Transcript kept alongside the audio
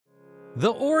The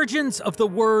origins of the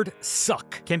word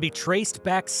suck can be traced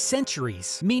back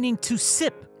centuries, meaning to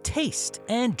sip, taste,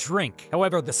 and drink.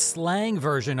 However, the slang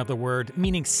version of the word,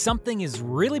 meaning something is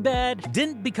really bad,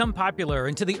 didn't become popular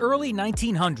until the early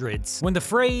 1900s, when the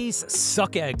phrase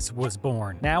suck eggs was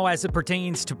born. Now, as it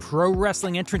pertains to pro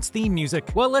wrestling entrance theme music,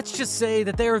 well, let's just say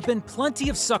that there have been plenty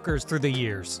of suckers through the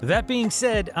years. That being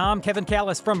said, I'm Kevin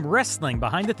Callis from Wrestling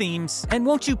Behind the Themes, and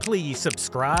won't you please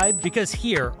subscribe, because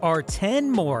here are 10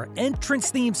 more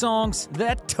entrance theme songs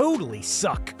that totally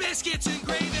suck. Biscuits and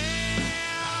gravy.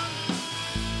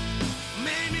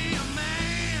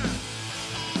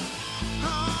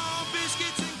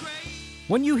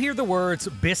 When you hear the words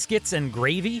biscuits and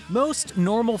gravy, most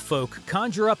normal folk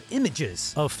conjure up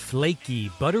images of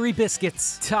flaky, buttery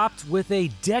biscuits topped with a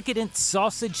decadent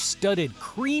sausage-studded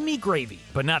creamy gravy.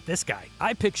 But not this guy.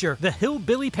 I picture the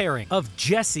hillbilly pairing of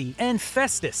Jesse and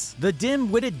Festus. The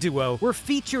dim-witted duo were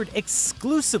featured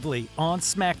exclusively on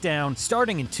SmackDown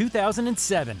starting in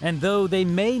 2007. And though they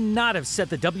may not have set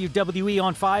the WWE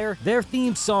on fire, their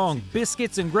theme song,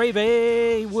 Biscuits and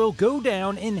Gravy, will go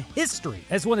down in history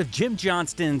as one of Jim Johnston's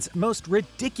most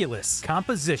ridiculous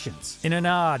compositions. In a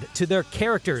nod to their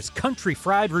characters' country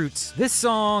fried roots, this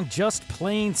song just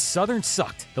plain southern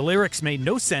sucked. The lyrics made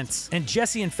no sense, and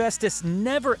Jesse and Festus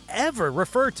never ever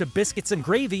referred to biscuits and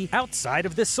gravy outside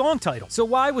of this song title. So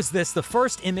why was this the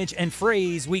first image and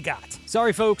phrase we got?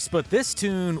 Sorry folks, but this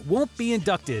tune won't be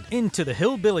inducted into the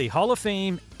Hillbilly Hall of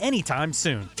Fame anytime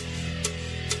soon.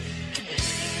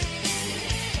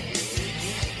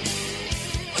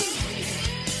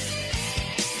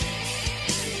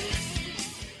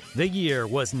 The year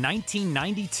was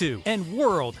 1992, and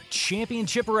World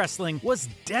Championship Wrestling was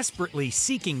desperately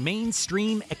seeking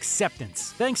mainstream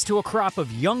acceptance. Thanks to a crop of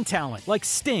young talent like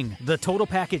Sting, the Total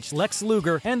Package Lex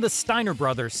Luger, and the Steiner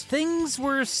Brothers, things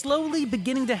were slowly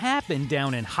beginning to happen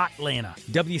down in Hotlanta.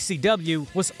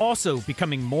 WCW was also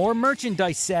becoming more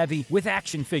merchandise savvy with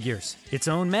action figures, its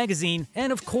own magazine,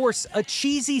 and of course a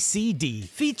cheesy CD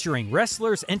featuring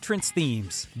wrestlers' entrance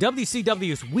themes.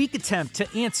 WCW's weak attempt to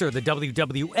answer the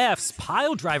WWF's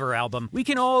Piledriver album, we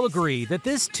can all agree that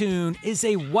this tune is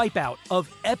a wipeout of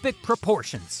epic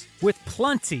proportions, with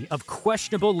plenty of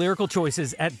questionable lyrical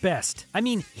choices at best. I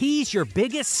mean, he's your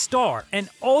biggest star, and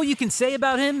all you can say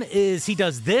about him is he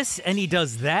does this and he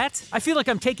does that? I feel like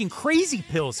I'm taking crazy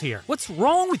pills here. What's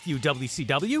wrong with you,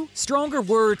 WCW? Stronger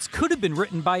words could have been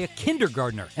written by a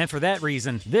kindergartner, and for that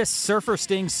reason, this Surfer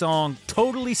Sting song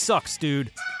totally sucks, dude.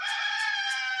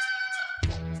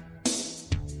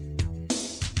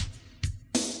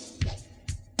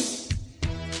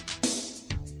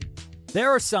 There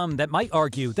are some that might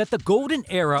argue that the golden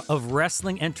era of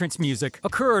wrestling entrance music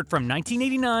occurred from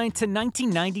 1989 to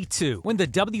 1992, when the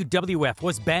WWF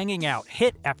was banging out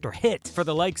hit after hit for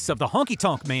the likes of the Honky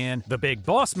Tonk Man, the Big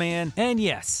Boss Man, and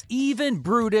yes, even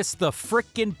Brutus the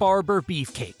frickin' Barber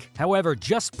Beefcake. However,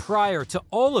 just prior to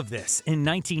all of this in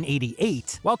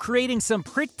 1988, while creating some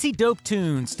pretty dope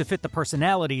tunes to fit the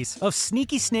personalities of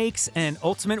Sneaky Snakes and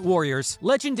Ultimate Warriors,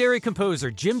 legendary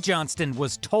composer Jim Johnston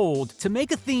was told to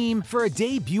make a theme for a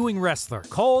debuting wrestler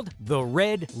called the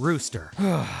Red Rooster.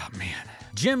 Oh, man.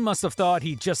 Jim must have thought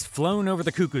he'd just flown over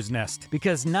the cuckoo's nest,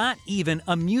 because not even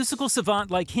a musical savant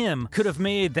like him could have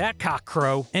made that cock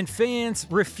crow, and fans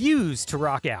refused to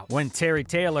rock out when Terry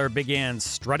Taylor began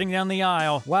strutting down the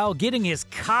aisle while getting his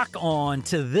cock on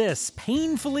to this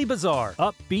painfully bizarre,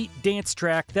 upbeat dance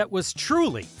track that was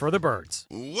truly for the birds.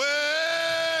 Well,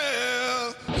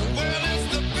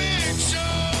 it's the big show.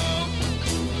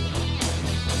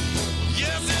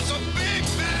 Yes, it's a big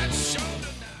bad show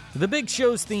tonight. The Big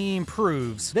Show's theme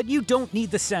proves that you don't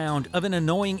need the sound of an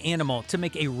annoying animal to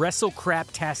make a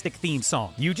wrestle-crap-tastic theme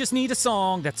song. You just need a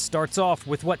song that starts off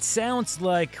with what sounds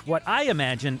like what I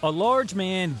imagine a large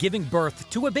man giving birth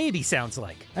to a baby sounds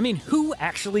like. I mean, who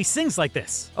actually sings like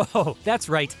this? Oh, that's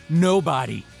right,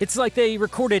 nobody. It's like they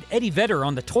recorded Eddie Vedder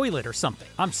on the toilet or something.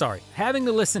 I'm sorry, having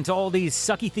to listen to all these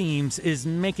sucky themes is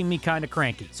making me kinda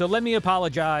cranky. So let me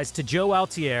apologize to Joe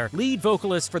Altier, lead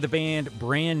vocalist for the band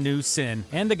Brand New Sin,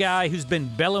 and the guy who's been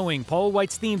bellowing Paul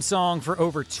White's theme song for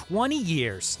over 20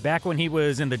 years, back when he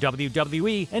was in the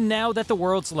WWE, and now that the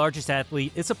world's largest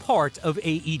athlete is a part of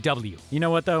AEW. You know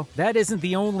what though? That isn't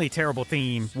the only terrible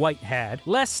theme White had,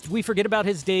 lest we forget about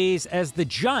his days as the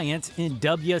Giant in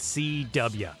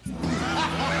WCW.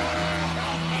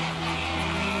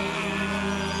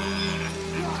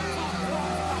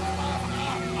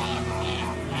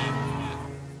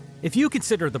 If you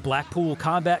consider the Blackpool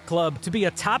Combat Club to be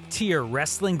a top-tier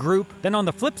wrestling group, then on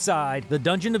the flip side, the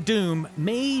Dungeon of Doom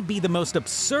may be the most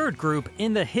absurd group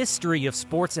in the history of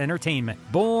sports entertainment.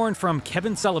 Born from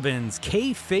Kevin Sullivan's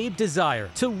kayfabe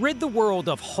desire to rid the world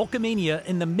of Hulkamania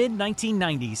in the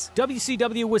mid-1990s,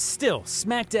 WCW was still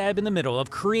smack dab in the middle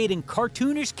of creating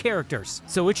cartoonish characters,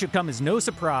 so it should come as no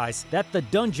surprise that the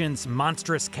Dungeon's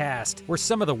monstrous cast were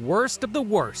some of the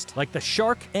worst, like the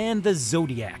Shark and the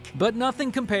Zodiac. But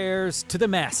nothing compares to the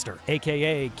Master,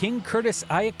 aka King Curtis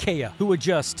Iakea, who would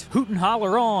just hoot and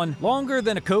holler on longer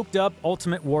than a coked-up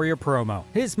Ultimate Warrior promo.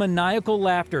 His maniacal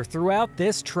laughter throughout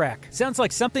this trek sounds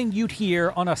like something you'd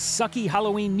hear on a sucky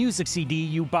Halloween music CD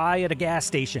you buy at a gas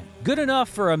station. Good enough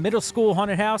for a middle school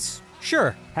haunted house?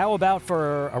 Sure. How about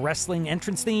for a wrestling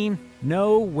entrance theme?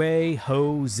 No way,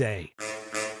 Jose.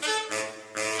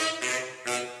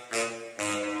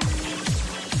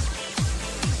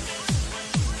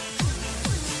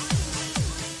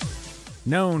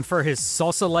 Known for his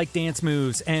salsa-like dance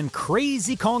moves and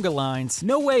crazy conga lines,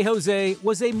 No Way Jose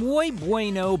was a muy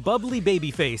bueno bubbly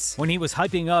babyface when he was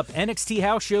hyping up NXT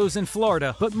house shows in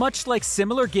Florida, but much like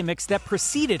similar gimmicks that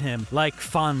preceded him, like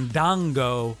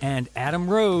Fandango and Adam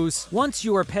Rose, once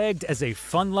you are pegged as a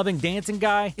fun-loving dancing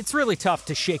guy, it's really tough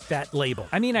to shake that label.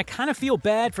 I mean, I kind of feel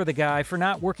bad for the guy for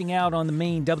not working out on the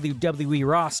main WWE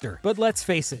roster, but let's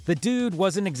face it, the dude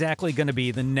wasn't exactly going to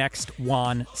be the next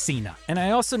Juan Cena. And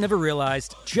I also never realized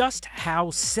just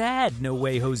how sad No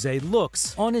Way Jose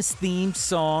looks on his theme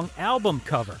song album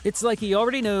cover. It's like he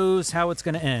already knows how it's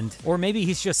going to end, or maybe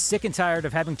he's just sick and tired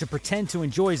of having to pretend to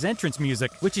enjoy his entrance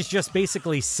music, which is just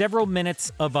basically several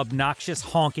minutes of obnoxious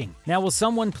honking. Now, will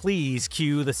someone please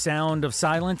cue the sound of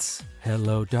silence?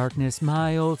 Hello, darkness,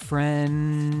 my old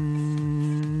friend.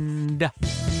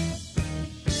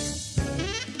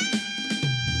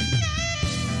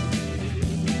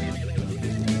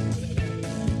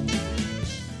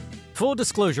 Full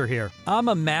disclosure here, I'm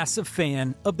a massive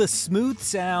fan of the smooth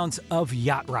sounds of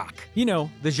yacht rock. You know,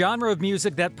 the genre of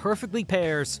music that perfectly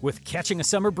pairs with catching a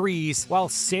summer breeze while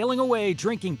sailing away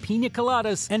drinking pina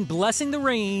coladas and blessing the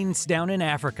rains down in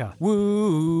Africa.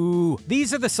 Woo!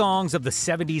 These are the songs of the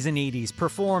 70s and 80s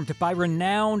performed by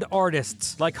renowned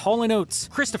artists like Hall & Oates,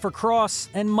 Christopher Cross,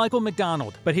 and Michael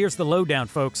McDonald. But here's the lowdown,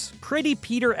 folks. Pretty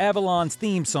Peter Avalon's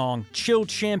theme song,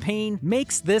 Chilled Champagne,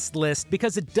 makes this list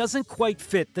because it doesn't quite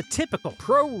fit the typical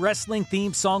pro wrestling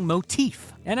theme song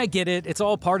motif. And I get it, it's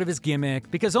all part of his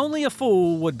gimmick, because only a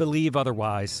fool would believe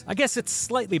otherwise. I guess it's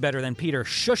slightly better than Peter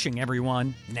shushing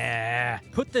everyone. Nah,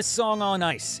 put this song on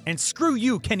ice, and screw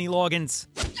you, Kenny Loggins.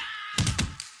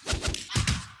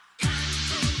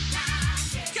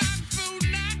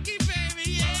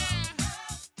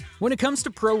 When it comes to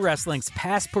pro wrestling's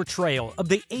past portrayal of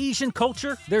the Asian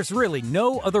culture, there's really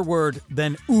no other word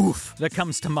than oof that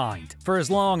comes to mind. For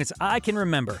as long as I can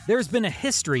remember, there's been a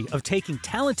history of taking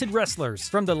talented wrestlers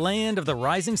from the land of the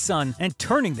rising sun and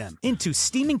turning them into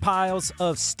steaming piles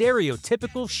of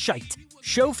stereotypical shite.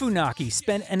 Sho Funaki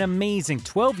spent an amazing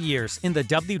 12 years in the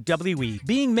WWE,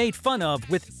 being made fun of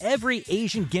with every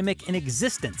Asian gimmick in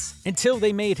existence, until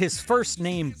they made his first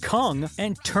name Kung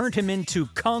and turned him into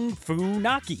Kung Fu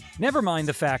Naki. Never mind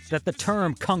the fact that the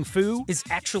term Kung Fu is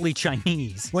actually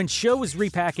Chinese. When Sho was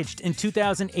repackaged in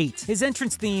 2008, his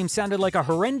entrance theme sounded like a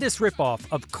horrendous ripoff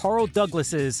of Carl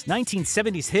Douglas's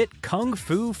 1970s hit Kung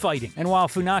Fu Fighting. And while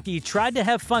Funaki tried to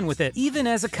have fun with it, even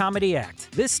as a comedy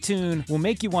act, this tune will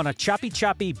make you want to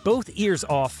choppy both ears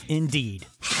off indeed.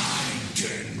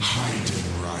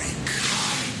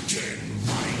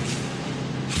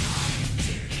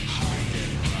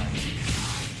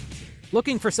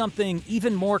 Looking for something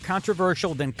even more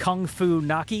controversial than Kung Fu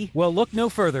Naki? Well, look no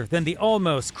further than the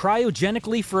almost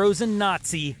cryogenically frozen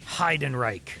Nazi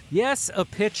Heidenreich. Yes, a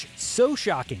pitch so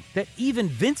shocking that even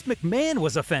Vince McMahon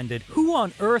was offended. Who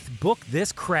on earth booked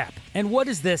this crap? And what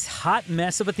is this hot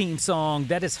mess of a theme song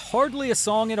that is hardly a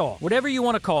song at all? Whatever you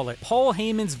want to call it, Paul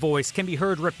Heyman's voice can be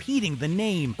heard repeating the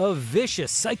name of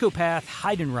vicious psychopath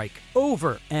Heidenreich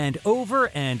over and over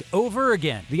and over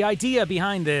again. The idea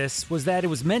behind this was that it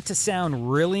was meant to sound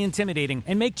really intimidating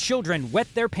and make children wet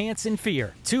their pants in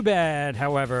fear. Too bad,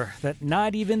 however, that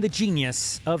not even the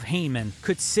genius of Heyman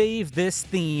could save this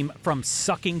theme from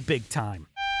sucking big time.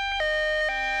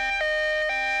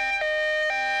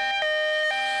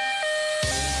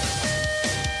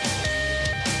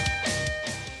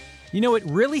 You know, it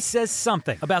really says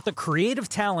something about the creative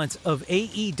talent of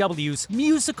AEW's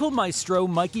musical maestro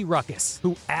Mikey Ruckus,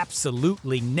 who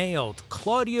absolutely nailed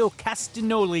Claudio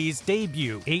Castagnoli's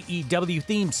debut AEW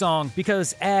theme song,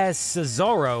 because as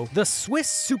Cesaro, the Swiss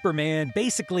Superman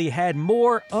basically had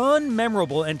more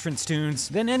unmemorable entrance tunes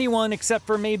than anyone except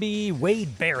for maybe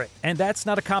Wade Barrett. And that's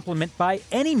not a compliment by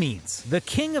any means. The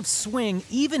King of Swing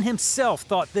even himself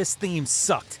thought this theme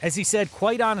sucked, as he said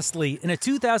quite honestly in a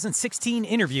 2016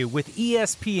 interview with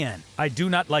ESPN. "I do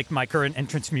not like my current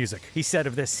entrance music," he said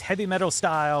of this heavy metal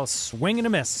style swing and a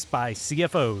miss by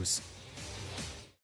CFOs.